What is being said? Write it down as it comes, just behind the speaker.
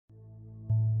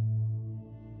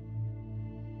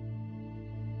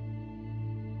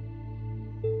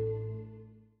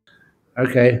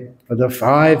Okay, for the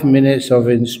 5 minutes of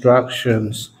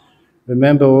instructions,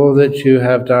 remember all that you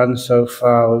have done so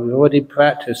far. We've already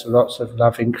practiced lots of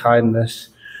loving kindness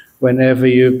whenever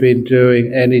you've been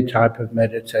doing any type of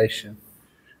meditation.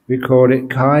 We call it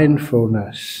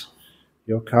kindfulness.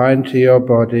 You're kind to your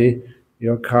body,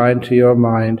 you're kind to your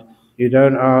mind. You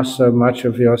don't ask so much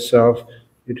of yourself.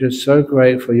 You're just so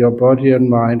grateful your body and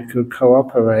mind could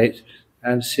cooperate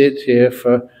and sit here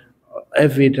for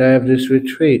every day of this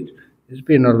retreat. It's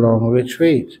been a long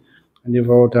retreat, and you've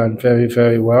all done very,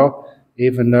 very well,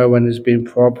 even though when there's been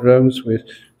problems with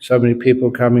so many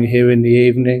people coming here in the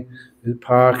evening, with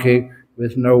parking,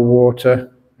 with no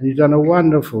water, and you've done a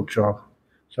wonderful job.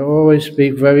 So always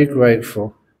be very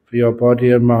grateful for your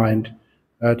body and mind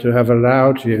to have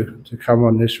allowed you to come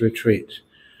on this retreat.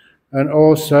 And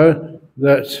also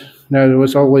that, there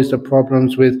was always the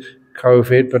problems with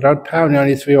COVID, but apparently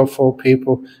only 3 or 4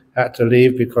 people had to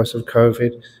leave because of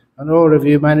COVID, and all of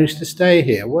you managed to stay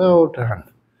here. Well done.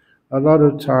 A lot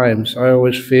of times I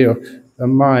always feel the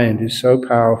mind is so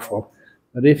powerful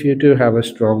that if you do have a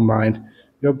strong mind,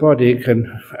 your body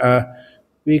can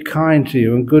be kind to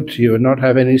you and good to you and not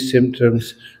have any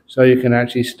symptoms, so you can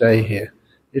actually stay here.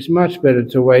 It's much better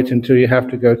to wait until you have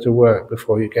to go to work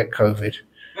before you get COVID.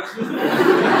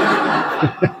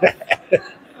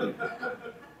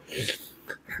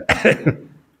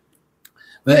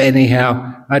 But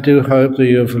anyhow, I do hope that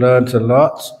you have learned a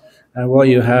lot, and what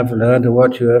you have learned and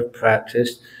what you have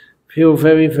practiced, feel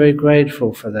very, very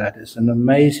grateful for that. It's an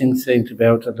amazing thing to be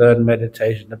able to learn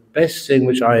meditation. The best thing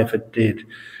which I ever did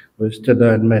was to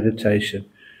learn meditation.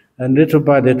 And little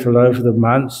by little, over the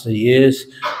months, the years,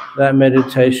 that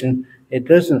meditation, it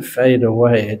doesn't fade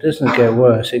away, it doesn't get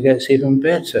worse, it gets even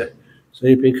better. So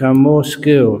you become more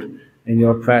skilled in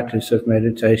your practice of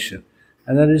meditation.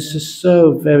 And that is just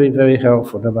so very, very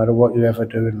helpful, no matter what you ever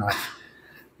do in life.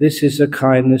 This is a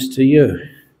kindness to you.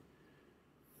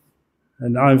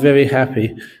 And I'm very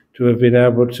happy to have been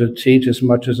able to teach as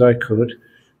much as I could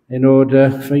in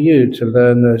order for you to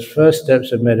learn the first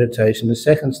steps of meditation, the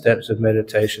second steps of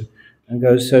meditation, and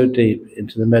go so deep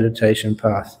into the meditation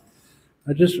path.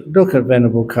 I just look at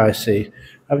Venerable Kaisi.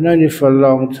 I've known you for a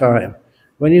long time.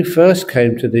 When you first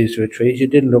came to these retreats, you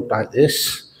didn't look like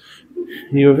this.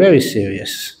 You were very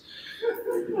serious.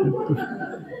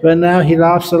 But now he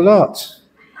laughs a lot.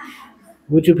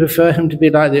 Would you prefer him to be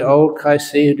like the old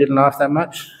Kaisi who didn't laugh that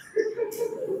much?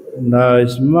 No,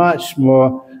 it's much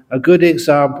more a good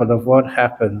example of what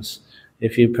happens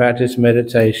if you practice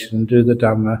meditation and do the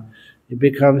Dhamma. You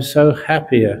become so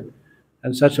happier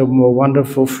and such a more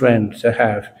wonderful friend to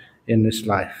have in this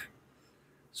life.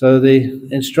 So the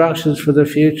instructions for the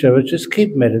future are just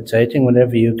keep meditating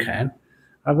whenever you can.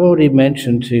 I've already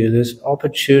mentioned to you there's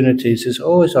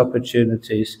always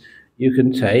opportunities you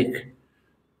can take.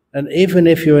 And even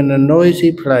if you're in a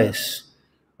noisy place,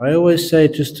 I always say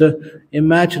just to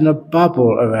imagine a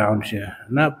bubble around you,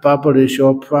 and that bubble is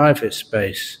your private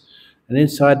space. And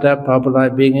inside that bubble,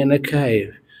 like being in a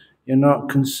cave, you're not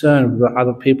concerned with what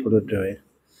other people are doing.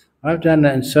 I've done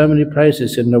that in so many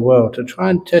places in the world to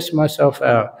try and test myself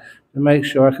out, to make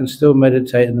sure I can still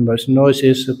meditate in the most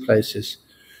noisiest of places.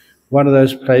 One of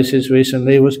those places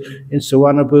recently was in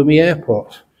Suvarnabhumi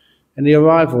Airport, in the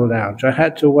arrival lounge. I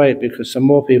had to wait because some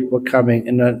more people were coming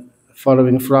in the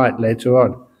following flight later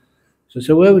on. So I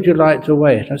said, where would you like to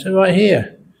wait? I said, right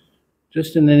here,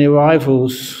 just in the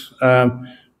arrivals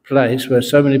place where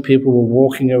so many people were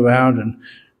walking around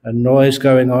and noise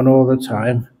going on all the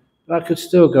time. But I could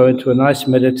still go into a nice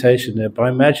meditation there by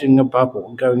imagining a bubble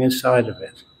and going inside of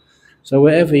it. So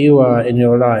wherever you are in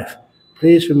your life,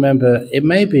 please remember it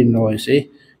may be noisy,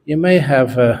 you may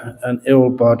have an ill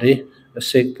body, a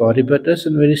sick body, but it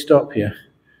doesn't really stop you.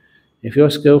 If you're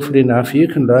skillful enough, you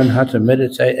can learn how to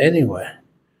meditate anywhere.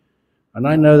 And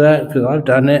I know that because I've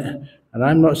done it, and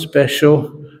I'm not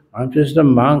special. I'm just a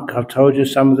monk. I've told you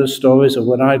some of the stories of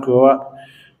when I grew up,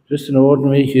 just an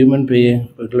ordinary human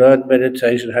being who learned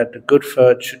meditation, had the good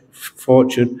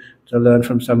fortune to learn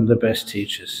from some of the best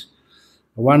teachers.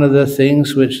 One of the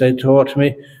things which they taught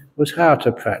me was how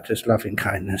to practice loving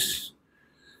kindness.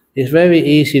 It's very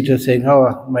easy to think,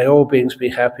 oh, may all beings be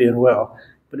happy and well,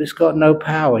 but it's got no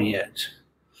power yet.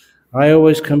 I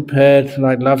always compared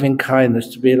like loving kindness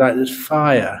to be like this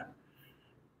fire,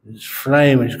 this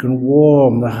flame which can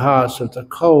warm the hearts of the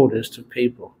coldest of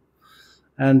people.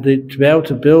 And to be able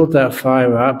to build that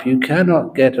fire up, you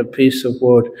cannot get a piece of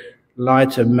wood,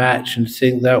 light a match and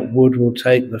think that wood will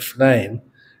take the flame.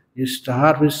 You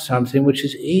start with something which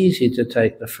is easy to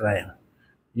take the flame.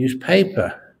 Use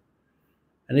paper.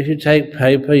 And if you take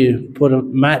paper, you put a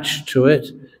match to it,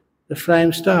 the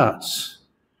flame starts.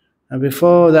 And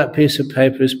before that piece of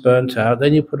paper is burnt out,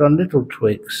 then you put on little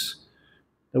twigs.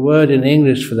 The word in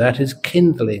English for that is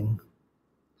kindling.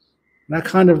 And I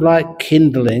kind of like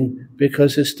kindling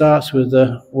because it starts with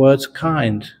the words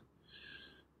kind.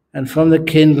 And from the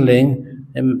kindling,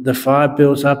 the fire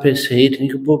builds up its heat, and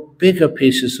you can put bigger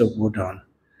pieces of wood on.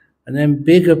 And then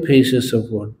bigger pieces of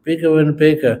wood, bigger and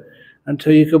bigger,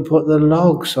 until you can put the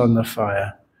logs on the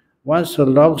fire. Once the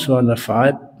logs are on the fire,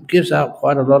 it gives out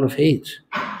quite a lot of heat.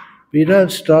 But you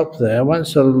don't stop there.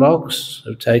 Once the logs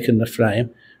have taken the flame,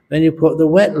 then you put the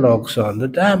wet logs on, the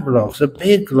damp logs, the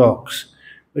big logs,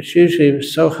 which usually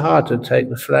is so hard to take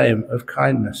the flame of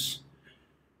kindness.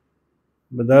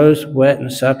 But those wet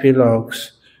and sappy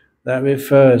logs, that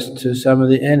refers to some of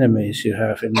the enemies you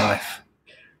have in life.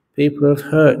 People who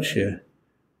have hurt you.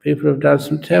 People who have done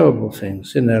some terrible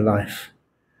things in their life.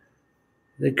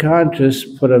 They can't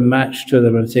just put a match to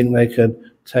them and think they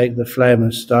can take the flame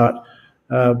and start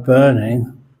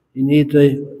burning. You need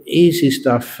the easy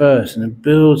stuff first, and it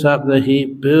builds up the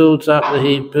heat, builds up the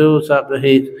heat, builds up the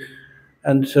heat,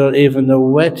 until even the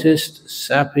wettest,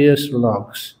 sappiest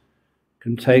logs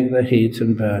can take the heat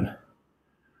and burn.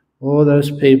 All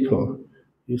those people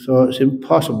you thought it's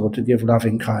impossible to give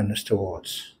loving kindness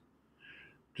towards.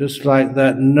 Just like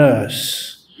that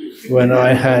nurse when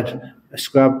I had a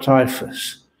scrub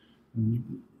typhus,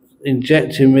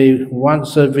 injecting me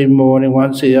once every morning,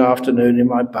 once in the afternoon in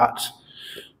my butt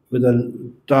with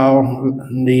a dull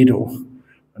needle,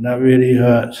 and that really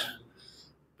hurt.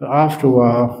 But after a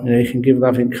while, you can give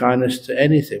loving kindness to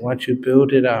anything once you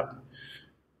build it up.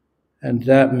 And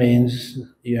that means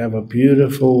you have a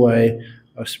beautiful way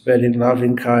of spreading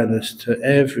loving kindness to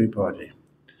everybody,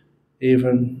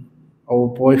 even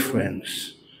old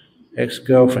boyfriends,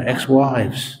 ex-girlfriends,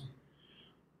 ex-wives,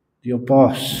 your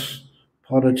boss,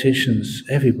 politicians,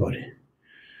 everybody.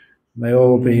 May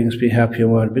all beings be happy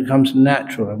and well. It becomes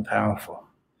natural and powerful.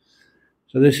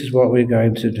 So this is what we're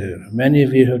going to do. Many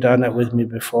of you have done that with me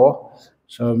before,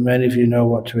 so many of you know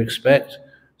what to expect.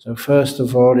 So first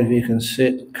of all, if you can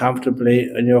sit comfortably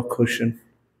on your cushion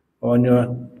or on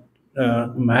your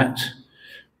mat,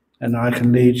 and I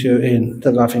can lead you in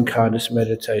the loving kindness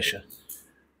meditation.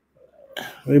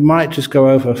 We might just go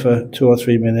over for 2 or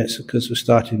 3 minutes because we're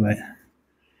starting late.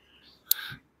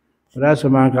 But as a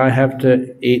monk, I have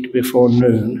to eat before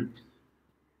noon.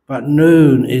 But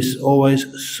noon is always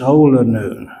solar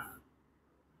noon.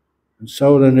 And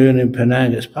solar noon in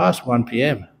Penang is past 1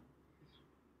 p.m.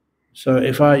 So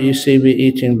if you see me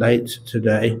eating late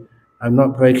today, I'm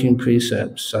not breaking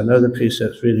precepts. I know the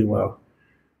precepts really well,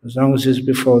 as long as it's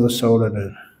before the solar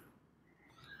noon.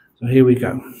 So here we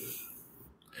go.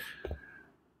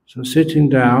 So sitting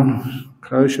down,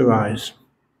 close your eyes.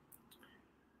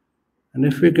 And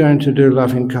if we're going to do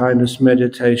loving kindness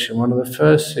meditation, one of the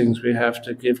first things we have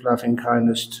to give loving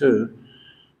kindness to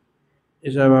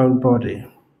is our own body.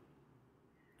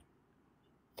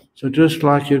 So just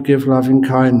like you give loving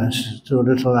kindness to a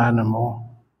little animal,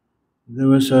 there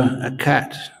was a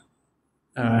cat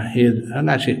here, and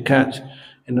actually a cat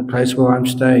in the place where I'm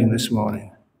staying this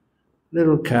morning.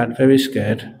 Little cat, very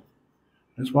scared.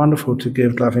 It's wonderful to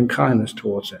give loving kindness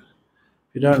towards it.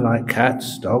 If you don't like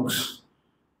cats, dogs,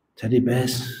 teddy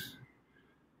bears,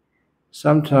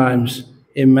 sometimes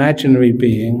imaginary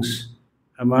beings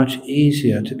are much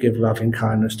easier to give loving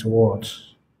kindness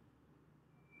towards.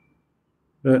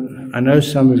 But I know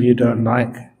some of you don't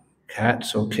like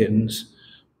cats or kittens,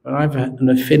 but I've had an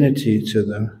affinity to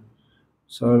them.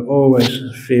 So I'm always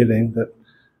feeling that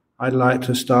I'd like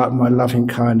to start my loving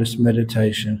kindness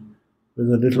meditation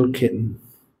with a little kitten.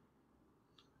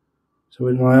 So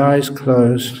with my eyes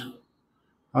closed,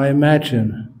 I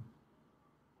imagine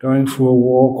going for a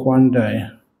walk one day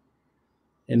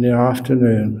in the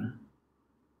afternoon,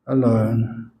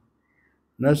 alone.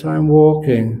 And as I'm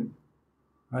walking,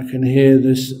 I can hear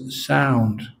this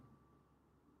sound,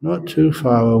 not too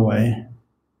far away,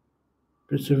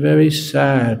 but it's a very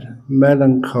sad,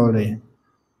 melancholy,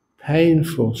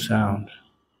 painful sound.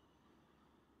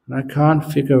 And I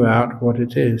can't figure out what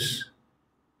it is.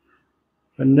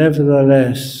 But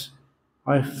nevertheless,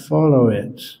 I follow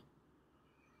it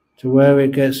to where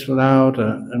it gets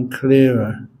louder and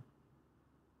clearer.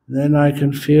 Then I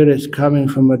can feel it's coming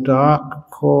from a dark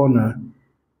corner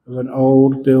of an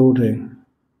old building.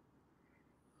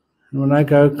 And when I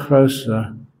go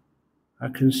closer, I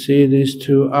can see these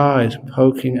 2 eyes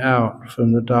poking out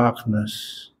from the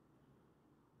darkness.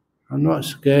 I'm not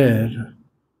scared.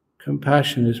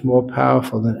 Compassion is more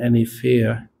powerful than any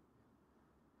fear.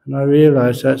 And I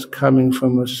realize that's coming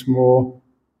from a small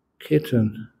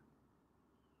kitten.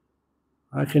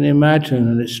 I can imagine,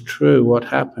 and it's true, what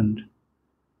happened.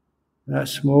 That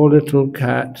small little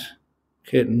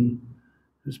kitten,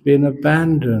 has been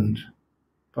abandoned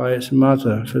by its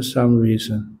mother for some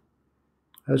reason,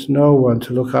 has no one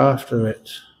to look after it.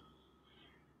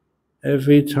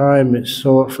 Every time it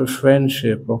sought for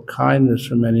friendship or kindness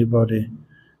from anybody,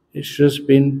 it's just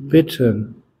been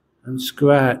bitten and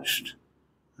scratched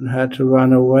and had to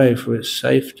run away for its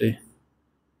safety.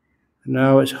 And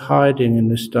now it's hiding in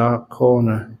this dark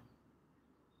corner,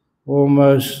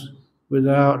 almost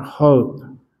without hope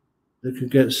that could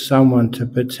get someone to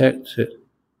protect it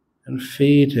and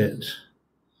feed it.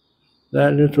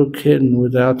 That little kitten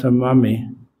without a mummy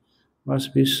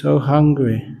must be so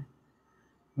hungry,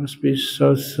 must be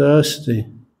so thirsty,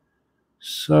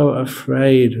 so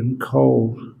afraid and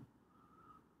cold.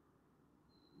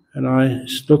 And I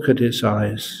look at its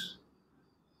eyes.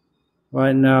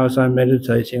 Right now as I'm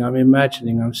meditating, I'm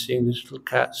imagining I'm seeing this little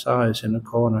cat's eyes in the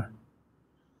corner.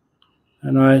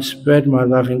 And I spread my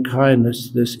loving kindness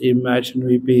to this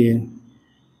imaginary being.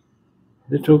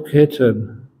 Little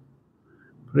kitten,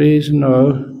 please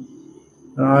know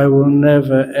that I will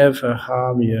never ever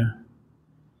harm you.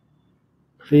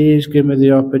 Please give me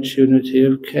the opportunity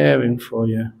of caring for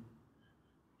you,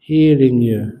 healing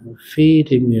you,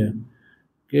 feeding you,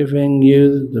 giving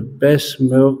you the best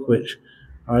milk which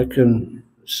I can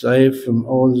save from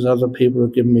all those other people who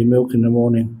give me milk in the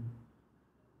morning.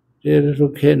 Dear little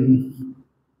kitten,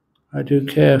 I do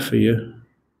care for you.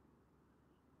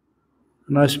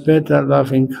 And I spread that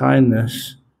loving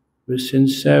kindness with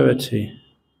sincerity,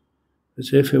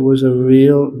 as if it was a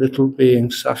real little being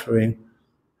suffering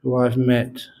who I've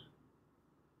met.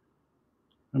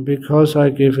 And because I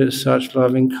give it such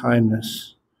loving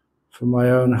kindness from my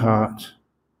own heart,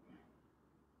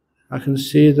 I can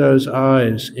see those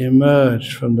eyes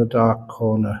emerge from the dark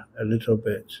corner a little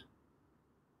bit.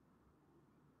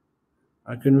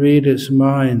 I can read its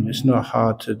mind. It's not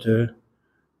hard to do.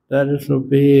 That little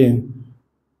being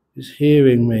is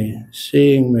hearing me,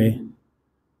 seeing me.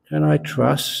 Can I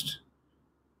trust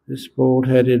this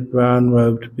bald-headed,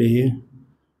 brown-robed being?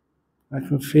 I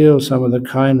can feel some of the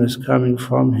kindness coming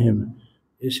from him.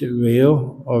 Is it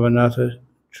real or another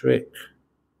trick?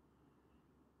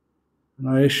 And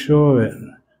I assure it,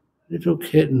 little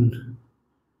kitten,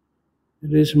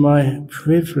 it is my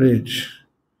privilege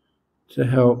to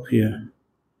help you.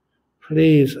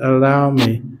 Please allow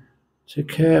me to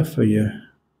care for you.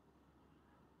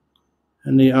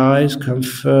 And the eyes come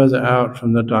further out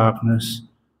from the darkness,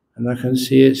 and I can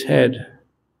see its head.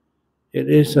 It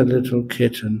is a little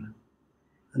kitten,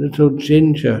 a little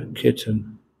ginger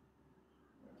kitten.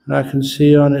 And I can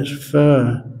see on its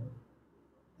fur,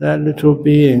 that little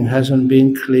being hasn't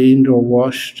been cleaned or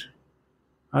washed.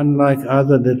 Unlike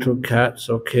other little cats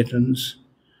or kittens,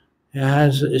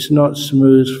 it's not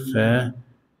smooth fare.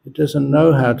 It doesn't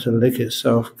know how to lick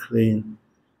itself clean.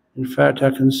 In fact, I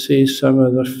can see some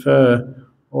of the fur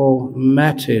all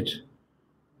matted.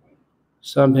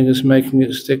 Something is making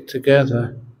it stick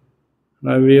together.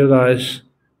 And I realize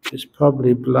it's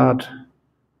probably blood,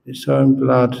 its own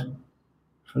blood,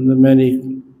 from the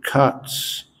many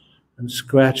cuts and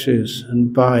scratches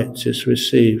and bites it's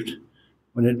received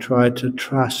when it tried to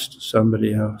trust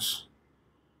somebody else.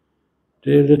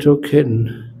 Dear little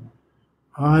kitten,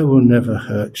 I will never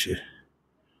hurt you.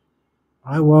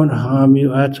 I won't harm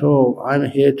you at all. I'm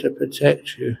here to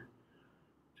protect you,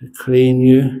 to clean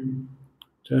you,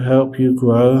 to help you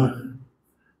grow,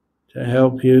 to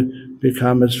help you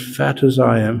become as fat as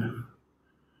I am.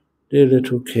 Dear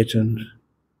little kitten,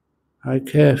 I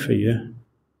care for you.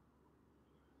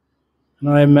 And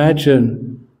I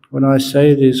imagine when I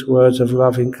say these words of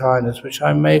loving kindness, which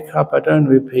I make up, I don't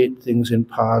repeat things in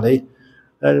Pali.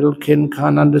 That little kitten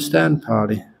can't understand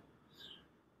Pali.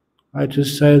 I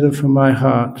just say them from my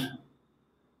heart.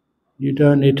 You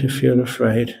don't need to feel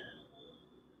afraid.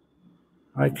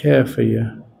 I care for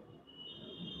you.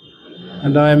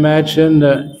 And I imagine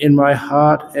that in my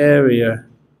heart area,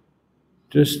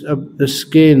 just the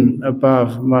skin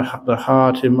above the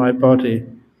heart in my body,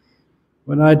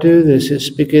 when I do this,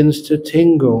 it begins to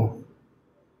tingle.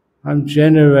 I'm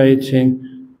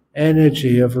generating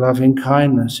energy of loving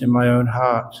kindness in my own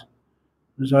heart.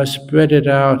 As I spread it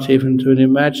out even to an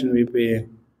imaginary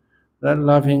being, that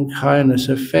loving kindness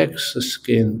affects the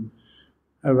skin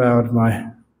around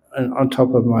on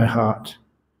top of my heart.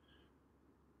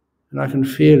 And I can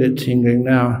feel it tingling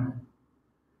now.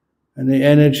 And the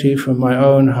energy from my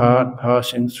own heart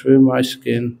passing through my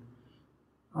skin,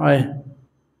 I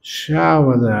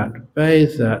shower that,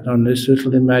 bathe that on this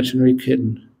little imaginary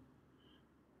kitten.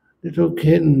 Little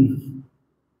kitten,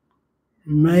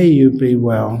 may you be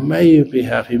well, may you be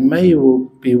happy, may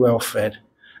you be well fed,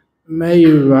 may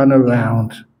you run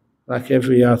around, like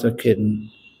every other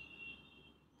kitten.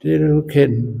 Dear little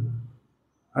kitten,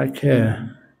 I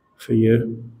care for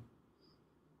you.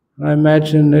 And I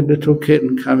imagine the little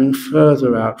kitten coming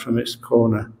further out from its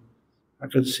corner. I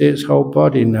can see its whole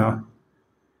body now.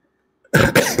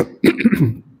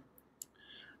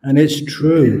 And it's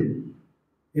true.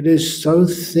 It is so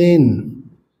thin.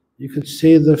 You can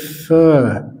see the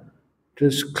fur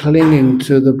just clinging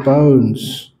to the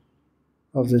bones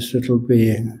of this little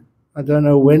being. I don't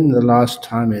know when the last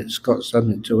time it's got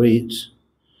something to eat.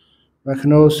 I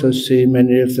can also see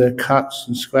many of the cuts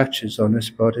and scratches on its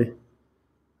body.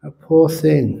 A poor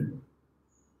thing.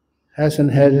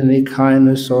 Hasn't had any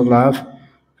kindness or love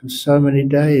for so many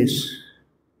days.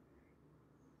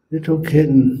 Little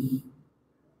kitten,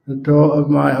 the door of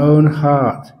my own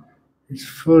heart is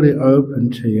fully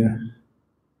open to you.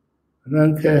 I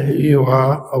don't care who you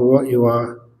are or what you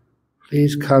are.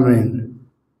 Please come in.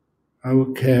 I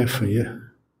will care for you.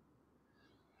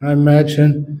 I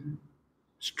imagine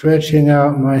stretching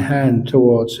out my hand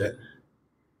towards it.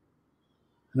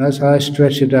 And as I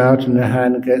stretch it out and the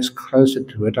hand gets closer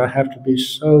to it, I have to be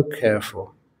so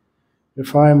careful.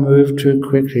 If I move too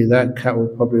quickly, that cat will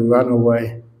probably run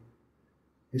away.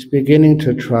 It's beginning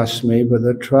to trust me, but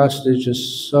the trust is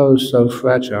just so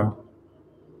fragile.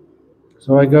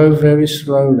 So I go very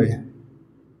slowly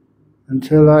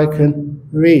until I can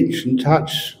reach and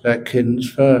touch that kitten's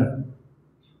fur.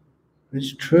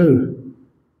 It's true.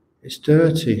 It's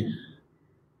dirty.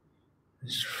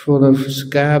 It's full of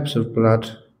scabs of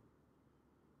blood.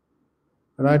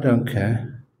 But I don't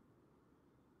care.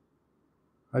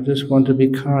 I just want to be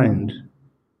kind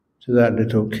to that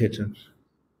little kitten.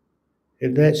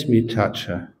 It lets me touch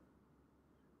her.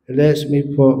 It lets me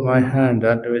put my hand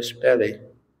under its belly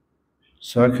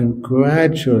so I can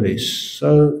gradually,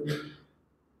 so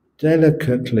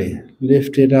delicately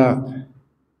lift it up.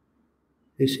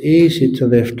 It's easy to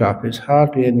lift up. It's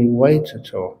hardly any weight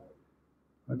at all.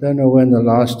 I don't know when the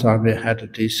last time it had a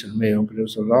decent meal, but it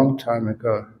was a long time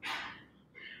ago.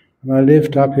 When I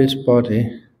lift up its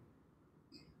body,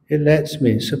 it lets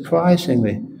me,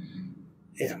 surprisingly.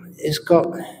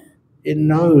 It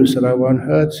knows that I won't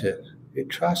hurt it. It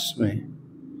trusts me.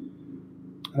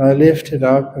 And I lift it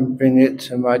up and bring it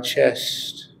to my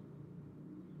chest.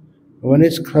 And when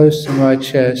it's close to my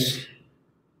chest,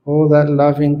 all that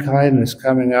loving kindness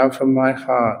coming out from my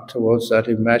heart towards that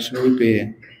imaginary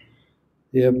being,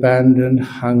 the abandoned,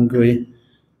 hungry,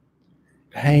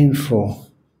 painful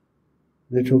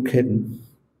little kitten,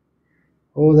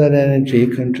 all that energy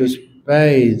can just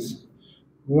bathe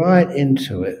right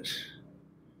into it.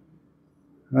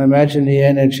 And I imagine the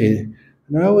energy,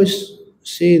 and I always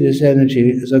see this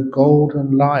energy as a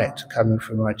golden light coming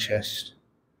from my chest.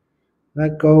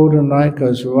 That golden light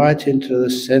goes right into the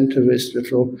center of its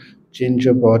little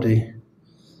ginger body,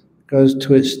 goes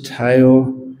to its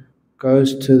tail,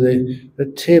 goes to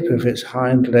the tip of its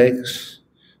hind legs,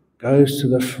 goes to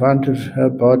the front of her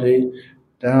body,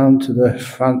 down to the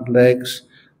front legs,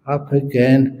 up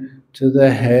again to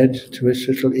the head, to its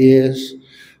little ears,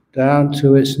 down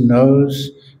to its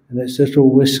nose and its little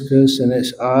whiskers and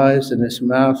its eyes and its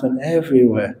mouth and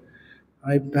everywhere.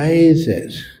 I bathe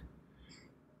it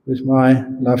with my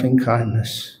loving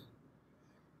kindness.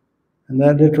 And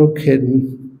that little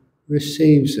kitten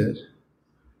receives it.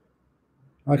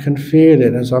 I can feel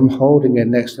it as I'm holding it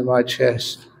next to my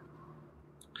chest.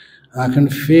 I can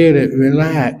feel it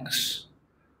relax.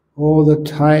 All the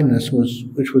tightness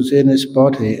which was in its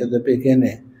body at the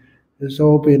beginning has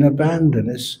all been abandoned.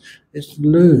 It's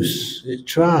loose. It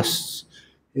trusts.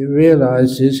 It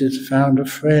realizes it's found a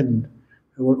friend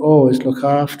who will always look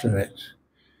after it.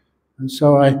 And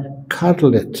so I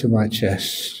cuddle it to my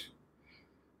chest.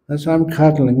 As I'm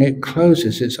cuddling, it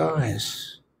closes its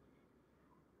eyes.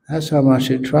 That's how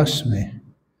much it trusts me.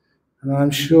 And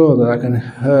I'm sure that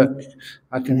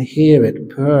I can hear it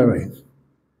purring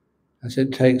as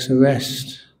it takes a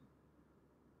rest.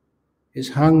 It's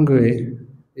hungry,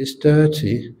 it's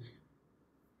dirty,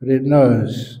 but it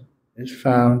knows it's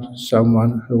found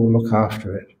someone who will look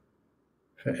after it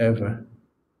forever.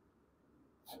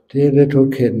 Dear little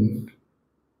kitten,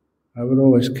 I will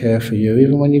always care for you,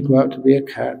 even when you grow up to be a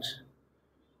cat.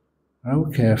 I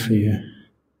will care for you.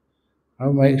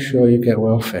 I'll make sure you get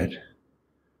well fed.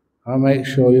 I'll make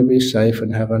sure you'll be safe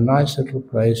and have a nice little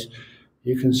place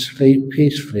you can sleep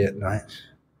peacefully at night.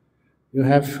 You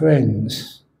have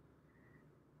friends.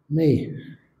 Me.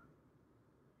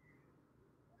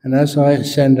 And as I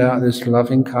send out this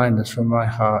loving kindness from my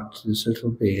heart to this little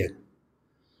being,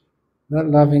 that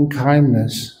loving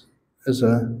kindness as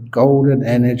a golden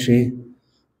energy,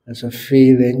 as a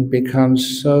feeling,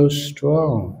 becomes so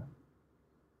strong.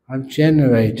 I've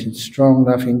generated strong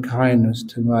loving kindness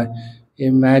to my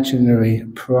imaginary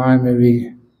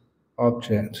primary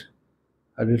object,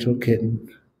 a little kitten.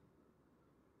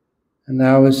 And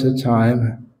now is the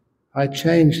time I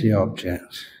change the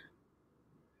object.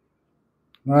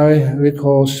 I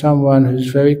recall someone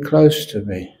who's very close to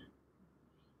me,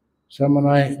 someone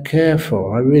I care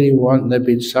for. I really want, they've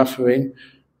been suffering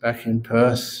back in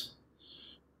Perth,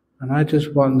 and I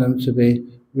just want them to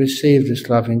receive this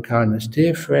loving kindness.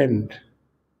 Dear friend,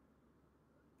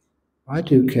 I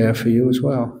do care for you as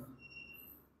well.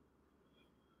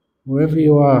 Wherever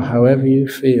you are, however you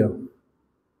feel,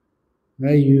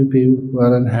 may you be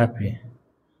well and happy.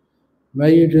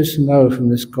 May you just know from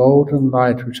this golden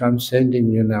light which I'm sending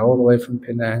you now all the way from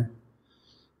Penang,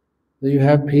 that you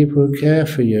have people who care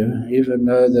for you even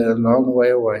though they're a long way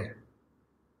away.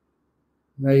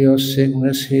 May your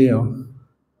sickness heal.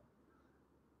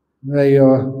 May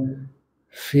your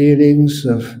feelings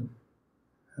of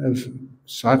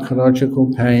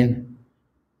psychological pain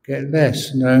get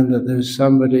less, knowing that there's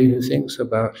somebody who thinks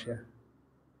about you.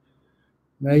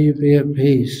 May you be at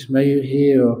peace. May you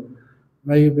heal.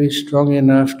 May you be strong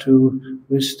enough to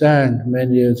withstand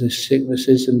many of the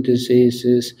sicknesses and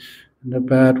diseases and the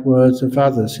bad words of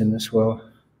others in this world.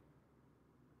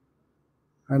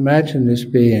 I imagine this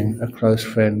being a close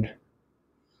friend.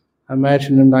 I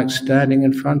imagine them like standing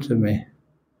in front of me.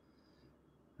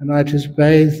 And I just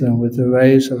bathe them with the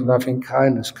rays of loving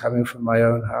kindness coming from my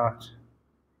own heart.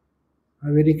 I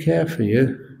really care for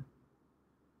you.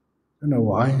 I don't know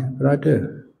why, but I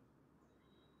do.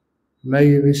 May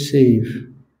you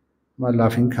receive my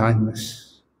loving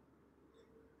kindness.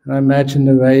 And I imagine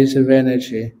the rays of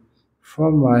energy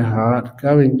from my heart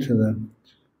going to them.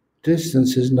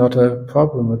 Distance is not a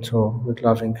problem at all with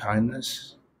loving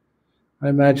kindness. I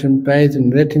imagine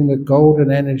bathing, letting the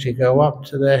golden energy go up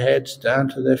to their heads, down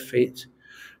to their feet,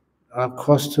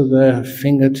 across to their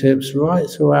fingertips, right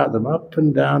throughout them, up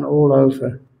and down, all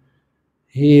over,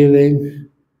 healing,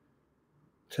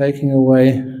 taking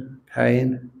away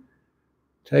pain,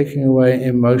 taking away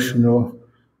emotional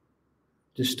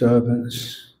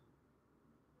disturbance,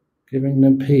 giving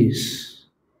them peace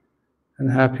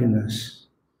and happiness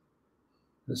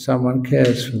that someone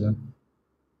cares for them.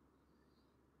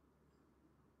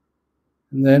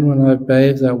 And then when I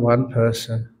bathe that one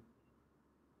person,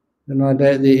 then I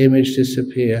let the image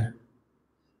disappear,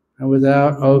 and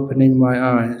without opening my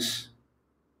eyes,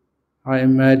 I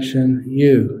imagine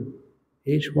you,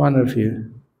 each one of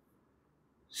you,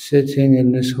 sitting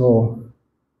in this hall,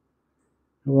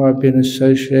 who I've been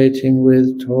associating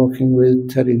with, talking with,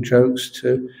 telling jokes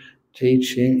to,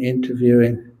 teaching,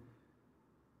 interviewing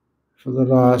for the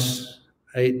last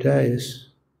 8 days.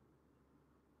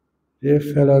 Dear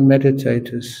fellow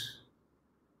meditators,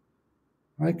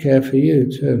 I care for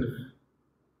you too.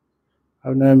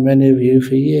 I've known many of you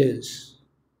for years.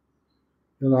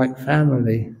 You're like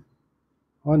family,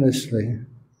 honestly.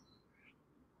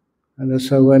 And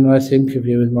so when I think of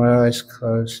you with my eyes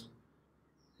closed,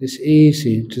 it's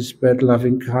easy to spread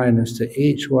loving kindness to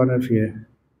each one of you.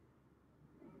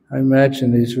 I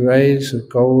imagine these rays of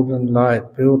golden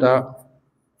light build up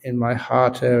in my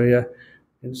heart area,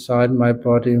 inside my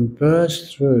body, and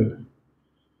burst through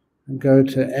and go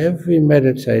to every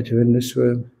meditator in this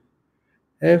room,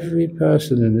 every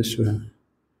person in this room,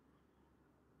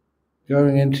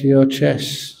 going into your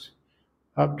chest,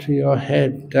 up to your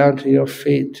head, down to your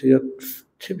feet, to your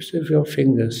tips of your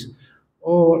fingers,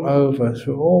 all over,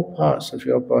 through all parts of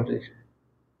your body.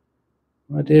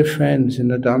 My dear friends in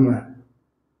the Dhamma,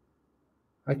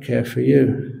 I care for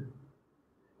you.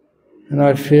 And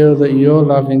I feel that your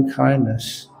loving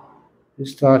kindness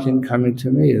is starting coming to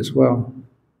me as well.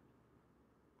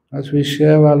 As we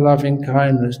share our loving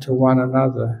kindness to one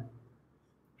another,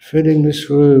 filling this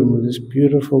room with this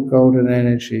beautiful golden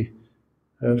energy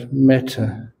of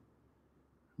Metta.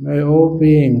 May all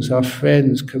beings, our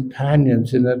friends,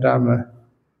 companions in the Dhamma,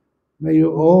 may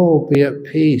you all be at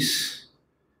peace.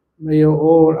 May you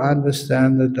all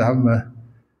understand the Dhamma.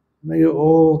 May you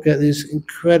all get these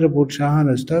incredible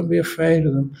jhanas. Don't be afraid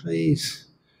of them, please.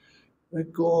 They're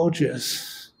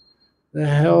gorgeous. They're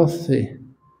healthy.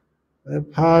 They're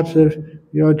part of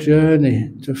your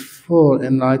journey to full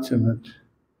enlightenment.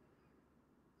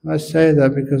 And I say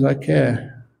that because I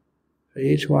care for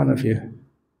each one of you.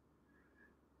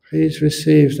 Please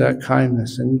receive that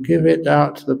kindness and give it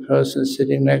out to the person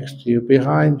sitting next to you,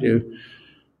 behind you,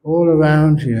 all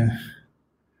around you.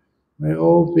 May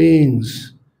all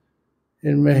beings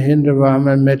in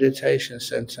Mahindarama Meditation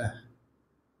Center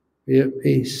be at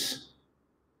peace,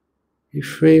 be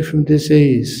free from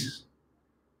disease,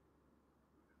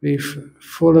 be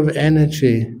full of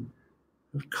energy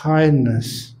of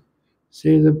kindness.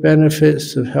 See the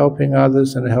benefits of helping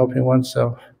others and helping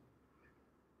oneself.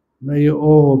 May you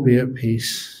all be at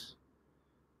peace.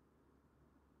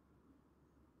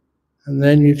 And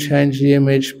then you change the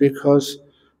image, because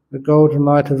the golden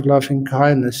light of loving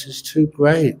kindness is too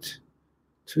great,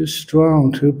 too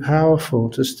strong, too powerful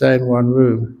to stay in one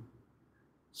room.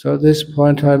 So at this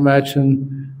point I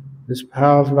imagine this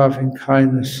power of loving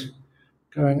kindness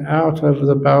going out over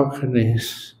the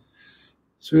balconies,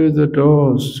 through the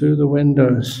doors, through the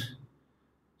windows,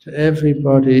 to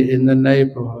everybody in the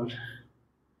neighborhood.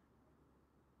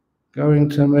 Going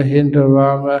to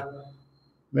Mahindarama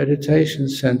meditation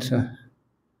center.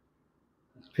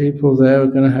 People there are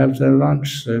going to have their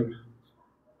lunch soon.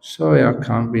 Sorry I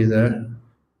can't be there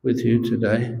with you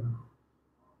today.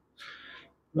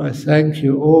 I thank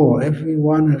you all, every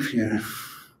one of you,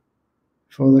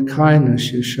 for the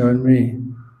kindness you've shown me.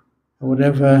 And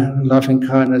whatever loving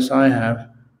kindness I have,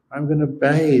 I'm going to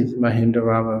bathe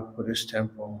Mahindarama Buddhist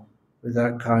Temple with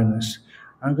that kindness.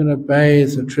 I'm going to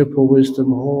bathe the Triple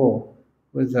Wisdom Hall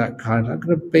with that kindness. I'm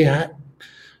going to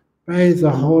bathe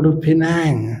the whole of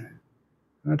Penang.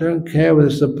 I don't care whether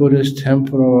it's a Buddhist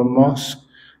temple or a mosque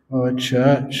or a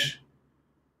church.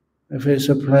 If it's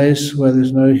a place where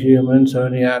there's no humans,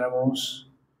 only animals,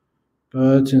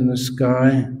 birds in the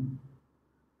sky,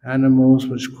 animals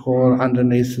which crawl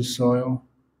underneath the soil,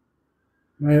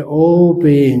 may all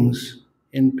beings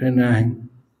in Penang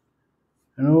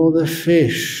and all the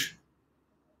fish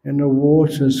in the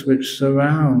waters which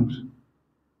surround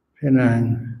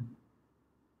Penang,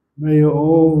 may you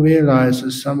all realize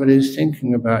that somebody is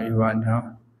thinking about you right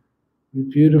now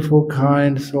with beautiful,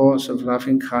 kind thoughts of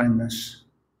loving kindness.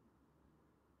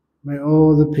 May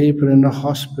all the people in the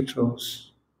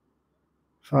hospitals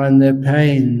find their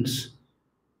pains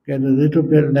get a little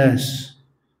bit less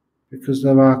because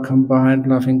of our combined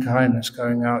loving kindness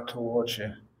going out towards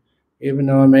you, even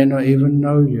though I may not even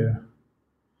know you.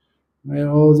 May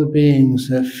all the beings,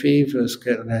 their fevers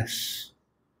get less,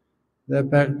 their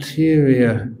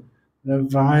bacteria, their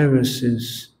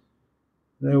viruses,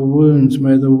 their wounds,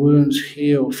 may the wounds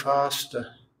heal faster.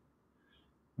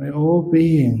 May all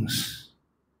beings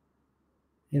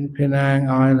in Penang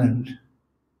Island,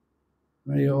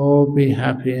 may you all be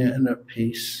happy and at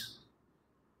peace.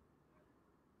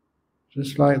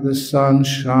 Just like the sun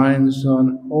shines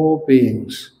on all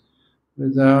beings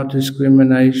without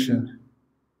discrimination,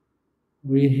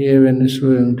 we here in this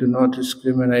room do not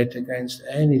discriminate against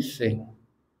anything.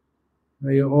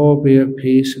 May you all be at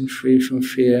peace and free from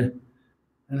fear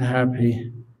and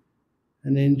happy,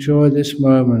 and enjoy this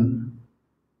moment,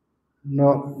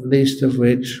 not least of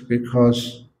which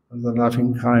because of the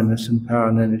loving kindness and power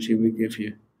and energy we give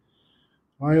you.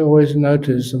 I always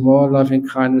notice the more loving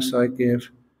kindness I give,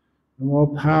 the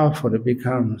more powerful it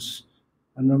becomes,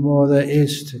 and the more there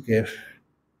is to give.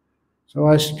 So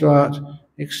I start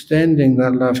extending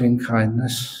that loving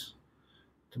kindness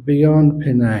to beyond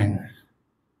Penang,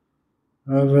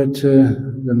 over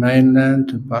to the mainland,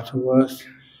 to Butterworth,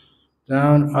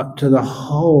 down up to the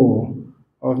whole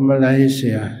of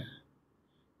Malaysia,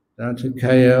 down to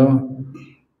KL,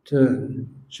 to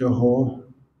Johor,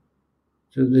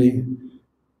 to the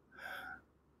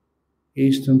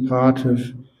eastern part of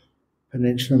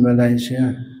Peninsular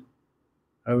Malaysia,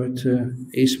 over to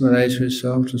East Malaysia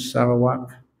itself, to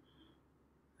Sarawak,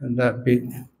 and that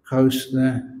big coast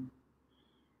there.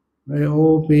 May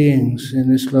all beings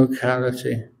in this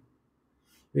locality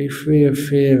be free of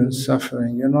fear and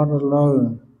suffering. You're not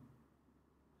alone.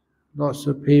 Lots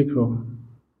of people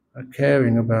are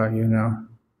caring about you now.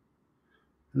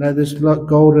 And let this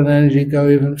golden energy go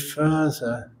even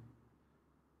further,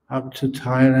 up to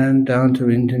Thailand, down to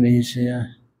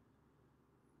Indonesia,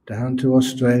 down to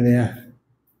Australia.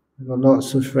 I've got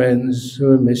lots of friends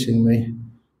who are missing me.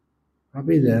 I'll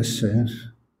be there soon.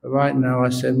 But right now I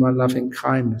send my loving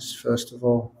kindness, first of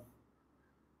all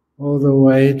the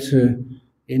way to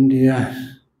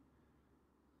India,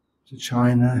 to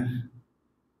China,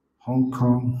 Hong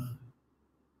Kong,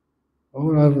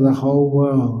 all over the whole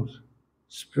world,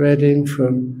 spreading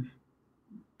from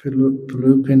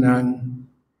Penang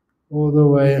all the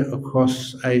way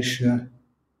across Asia,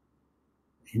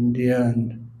 India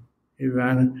and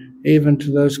Iran, even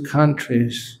to those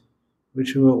countries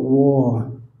which are at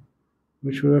war,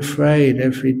 which are afraid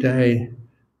every day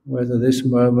whether this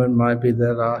moment might be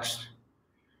their last.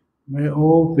 May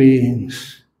all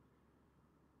beings,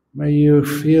 may you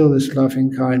feel this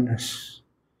loving kindness.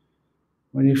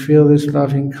 When you feel this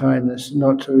loving kindness,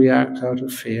 not to react out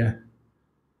of fear,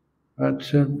 but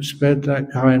to spread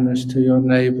that kindness to your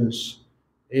neighbors,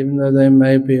 even though they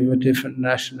may be of a different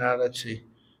nationality,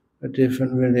 a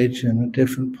different religion, a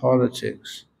different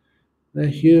politics. They're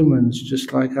humans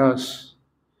just like us.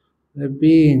 They're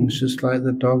beings just like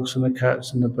the dogs and the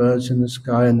cats and the birds in the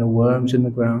sky and the worms in the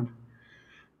ground.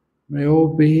 May all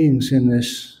beings in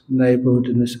this neighborhood,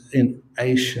 in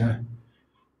Asia,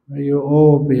 may you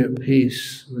all be at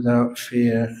peace without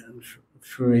fear and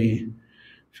free.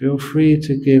 Feel free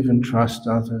to give and trust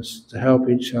others, to help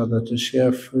each other, to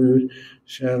share food,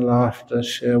 share laughter,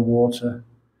 share water,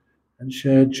 and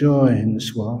share joy in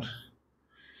this world.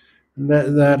 And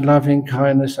let that loving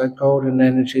kindness, that golden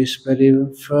energy spread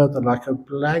even further like a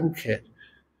blanket,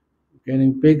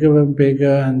 getting bigger and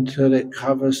bigger until it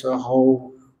covers the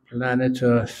whole planet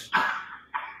Earth.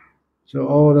 So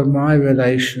all of my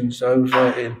relations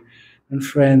over in, and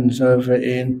friends over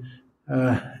in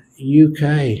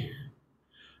UK,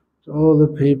 to all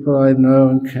the people I know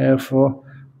and care for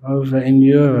over in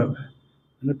Europe,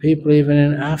 and the people even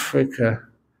in Africa.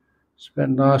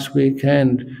 Spent last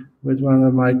weekend with one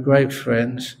of my great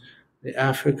friends, the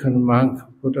African monk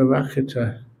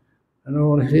Buddha, and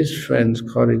all his friends,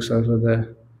 colleagues over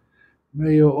there.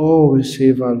 May you all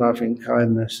receive our loving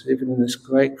kindness, even in this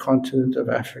great continent of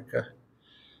Africa,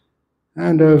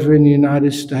 and over in the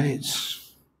United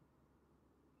States,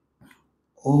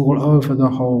 all over the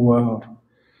whole world,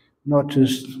 not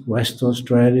just West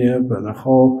Australia, but the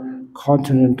whole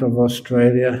continent of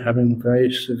Australia, having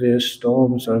very severe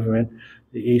storms over in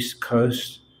the east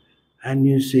coast, and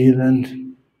New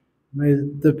Zealand. May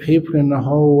the people in the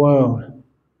whole world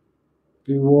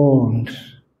be warmed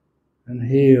and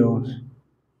healed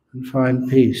and find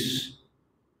peace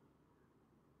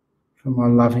from our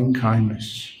loving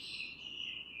kindness.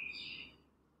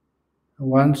 And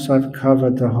once I've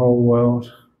covered the whole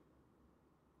world,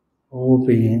 all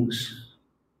beings,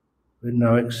 with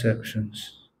no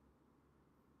exceptions,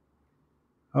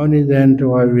 only then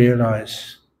do I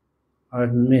realize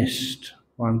I've missed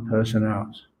one person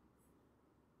out.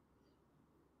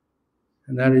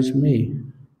 And that is me.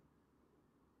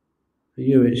 For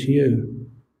you, it's you.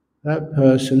 That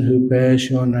person who bears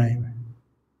your name.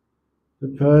 The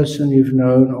person you've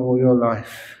known all your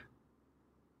life.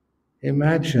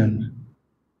 Imagine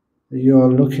that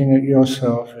you're looking at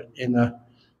yourself in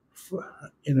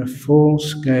a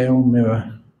full-scale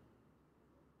mirror.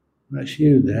 That's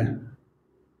you there.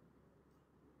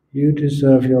 You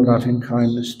deserve your loving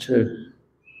kindness too.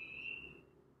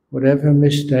 Whatever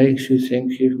mistakes you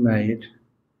think you've made,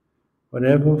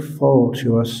 whatever fault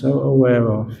you are so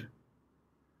aware of,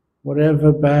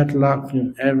 whatever bad luck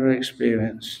you've ever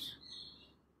experienced,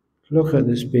 look at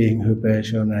this being who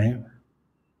bears your name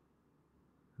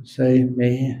and say,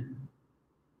 me,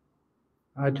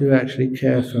 I do actually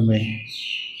care for me.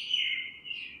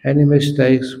 Any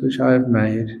mistakes which I have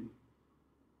made,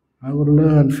 I will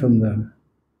learn from them.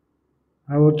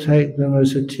 I will take them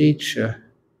as a teacher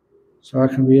so I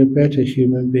can be a better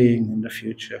human being in the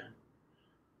future.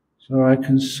 So I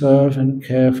can serve and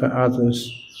care for others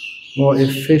more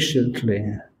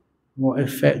efficiently, more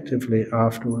effectively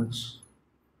afterwards.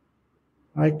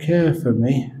 I care for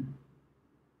me.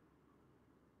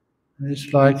 And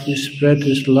it's like you spread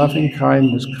this loving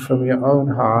kindness from your own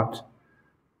heart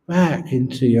back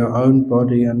into your own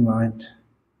body and mind.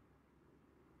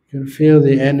 You can feel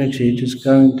the energy just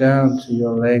going down to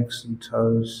your legs and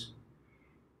toes,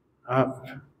 up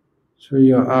through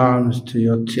your arms to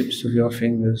your tips of your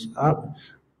fingers, up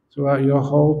throughout your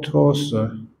whole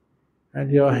torso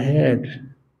and your head.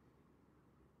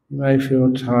 You may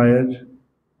feel tired,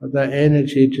 but that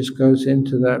energy just goes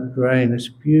into that brain. It's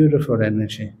beautiful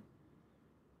energy.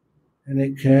 And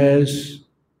it cares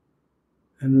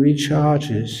and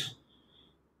recharges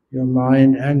your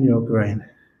mind and your brain.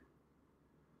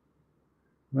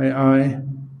 May I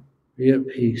be at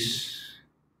peace,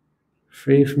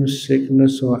 free from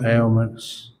sickness or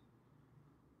ailments.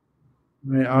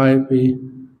 May I be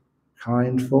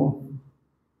kindful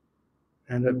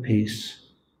and at peace.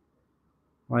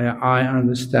 May I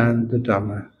understand the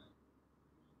Dhamma.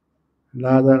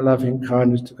 Allow that loving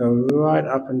kindness to go right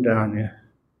up and down you.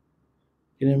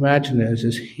 You can imagine it as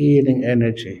this healing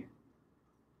energy.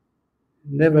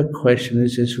 Never question,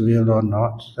 is this real or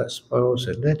not? That spoils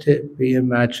it. Let it be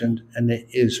imagined, and it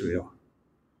is real.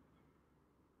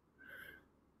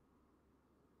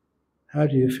 How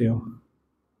do you feel?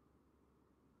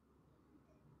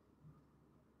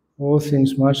 All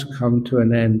things must come to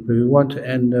an end, but we want to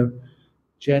end them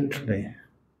gently.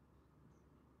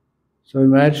 So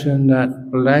imagine that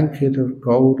blanket of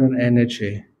golden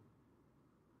energy,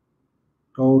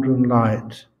 golden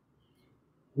light,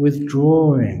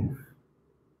 withdrawing,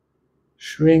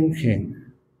 shrinking,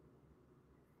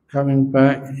 coming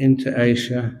back into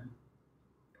Asia,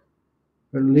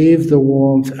 But leave the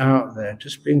warmth out there,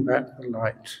 just bring back the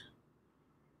light.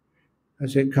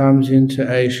 As it comes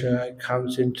into Asia, it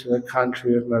comes into the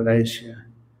country of Malaysia.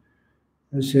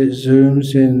 As it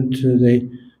zooms into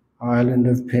the island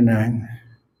of Penang,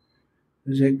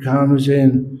 as it comes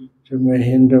in to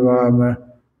Mahindarama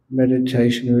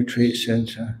Meditation Retreat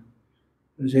Center,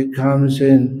 as it comes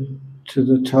in to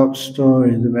the top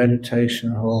story, the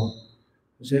meditation hall,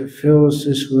 as it fills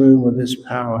this room with its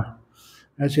power,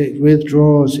 as it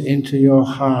withdraws into your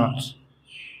heart,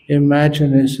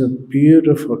 imagine it's a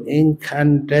beautiful,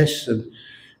 incandescent,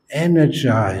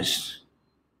 energized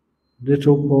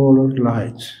little ball of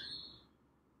light,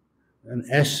 an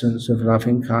essence of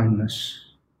loving kindness,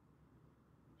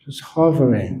 just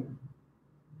hovering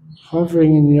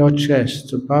in your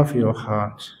chest above your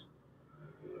heart.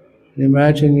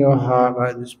 Imagine your heart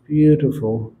like this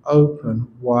beautiful, open,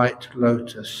 white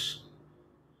lotus,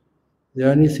 the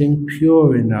only thing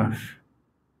pure enough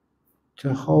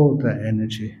to hold that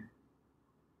energy.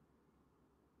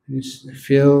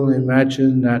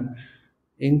 Imagine that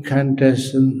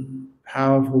incandescent,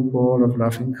 powerful ball of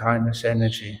loving kindness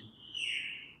energy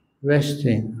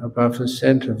resting above the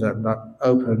center of that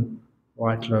open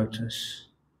white lotus,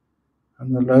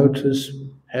 and the lotus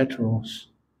petals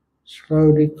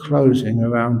slowly closing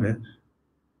around it.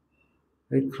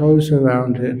 They close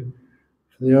around it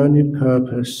for the only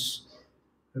purpose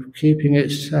of keeping it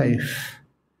safe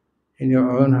in your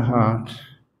own heart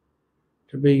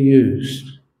to be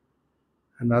used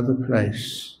another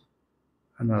place,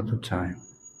 another time.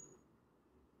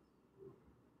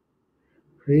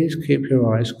 Please keep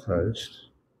your eyes closed,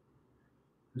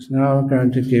 because now I'm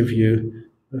going to give you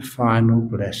the final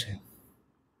blessing.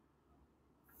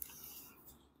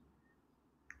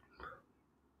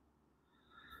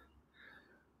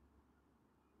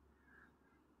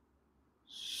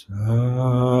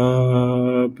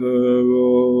 Sabbarogo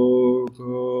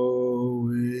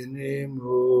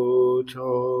vinimuto,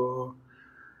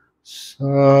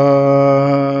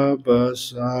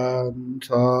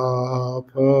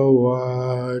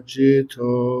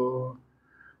 sabbasantapavajito,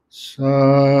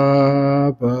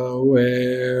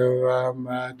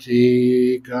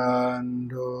 sabbavairamati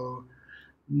gando,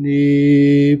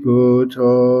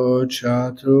 nibbutto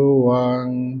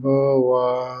chatuang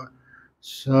bhava,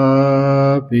 sabbitiyo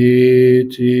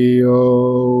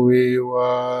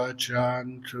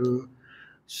vivachantu,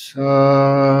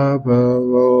 sabbarogo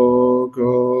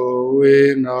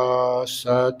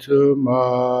vinasatu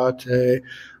mate,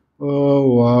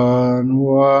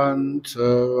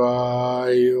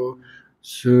 bhavanvantarayo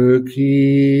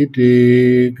sukhi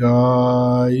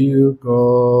digayu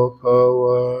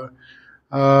gopava,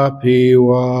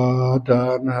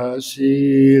 apivadan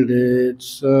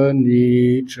hasilitsa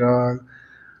nichang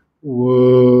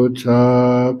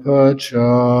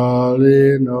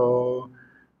Vuttapachalino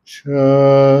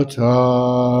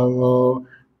Chattaro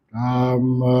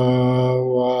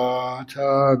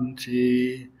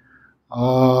Dhammavatanti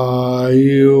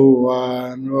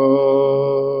Ayuvano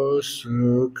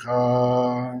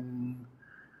Sukhang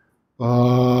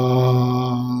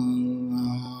Bhalang.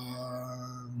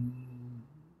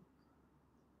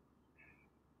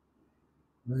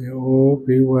 May you all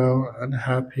be well and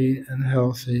happy and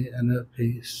healthy and at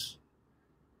peace.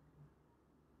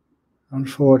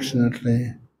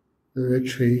 Unfortunately, the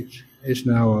retreat is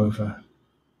now over.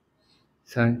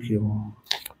 Thank you all.